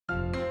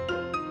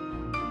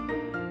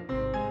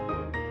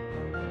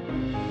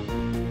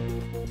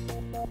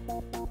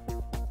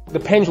The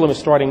pendulum is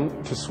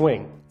starting to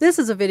swing. This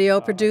is a video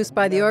produced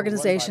by the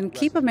organization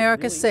Keep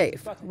America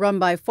Safe, run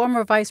by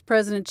former Vice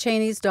President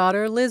Cheney's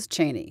daughter, Liz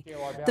Cheney.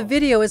 The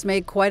video has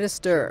made quite a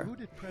stir.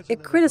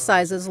 It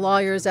criticizes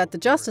lawyers at the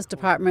Justice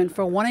Department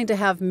for wanting to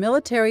have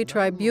military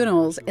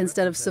tribunals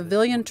instead of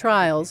civilian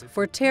trials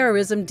for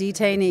terrorism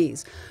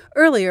detainees.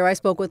 Earlier, I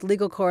spoke with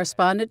legal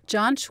correspondent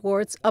John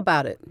Schwartz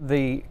about it.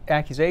 The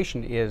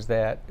accusation is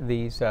that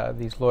these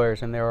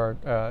lawyers, and there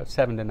are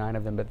 7 to 9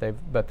 of them,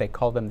 but they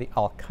call them the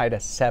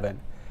Al-Qaeda 7.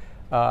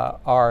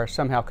 Are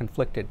somehow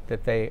conflicted,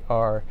 that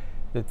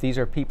these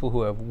are people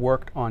who have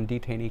worked on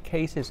detainee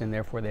cases and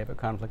therefore they have a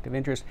conflict of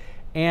interest,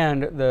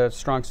 and the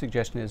strong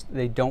suggestion is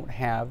they don't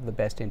have the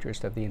best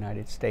interest of the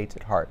United States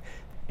at heart.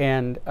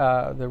 And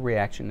the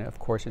reaction, of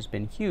course, has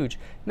been huge,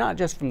 not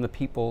just from the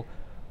people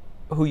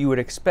who you would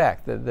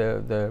expect,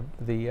 the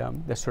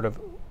sort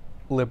of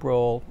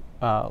liberal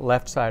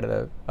left side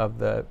of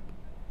the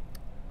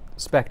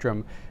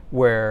spectrum,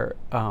 where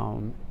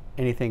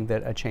anything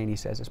that a Cheney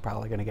says is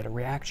probably going to get a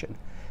reaction,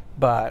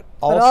 but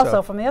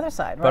also from the other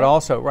side, right? But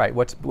also, right,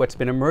 what's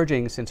been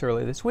emerging since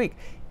early this week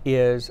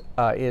is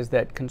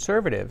that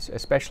conservatives,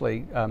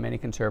 especially many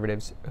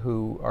conservatives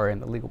who are in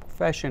the legal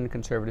profession,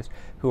 conservatives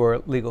who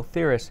are legal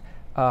theorists,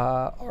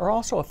 are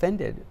also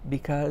offended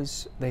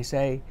because they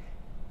say,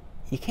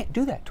 you can't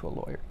do that to a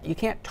lawyer. You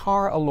can't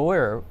tar a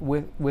lawyer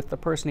with the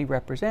person he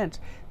represents,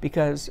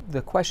 because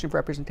the question of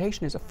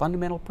representation is a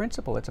fundamental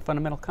principle. It's a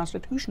fundamental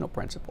constitutional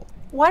principle.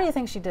 Why do you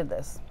think she did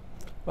this?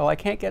 Well, I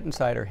can't get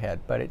inside her head,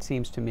 but it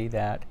seems to me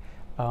that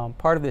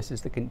part of this is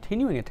the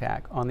continuing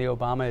attack on the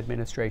Obama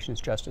administration's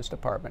Justice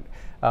Department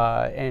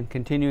and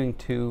continuing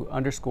to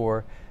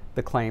underscore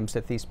the claims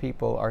that these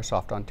people are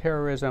soft on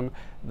terrorism,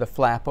 the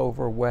flap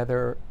over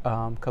whether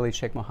Khalid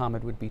Sheikh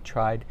Mohammed would be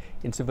tried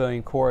in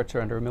civilian courts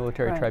or under a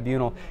military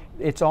tribunal.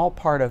 It's all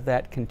part of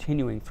that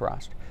continuing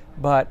thrust.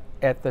 But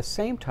at the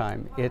same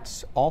time,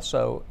 it's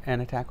also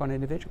an attack on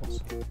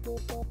individuals.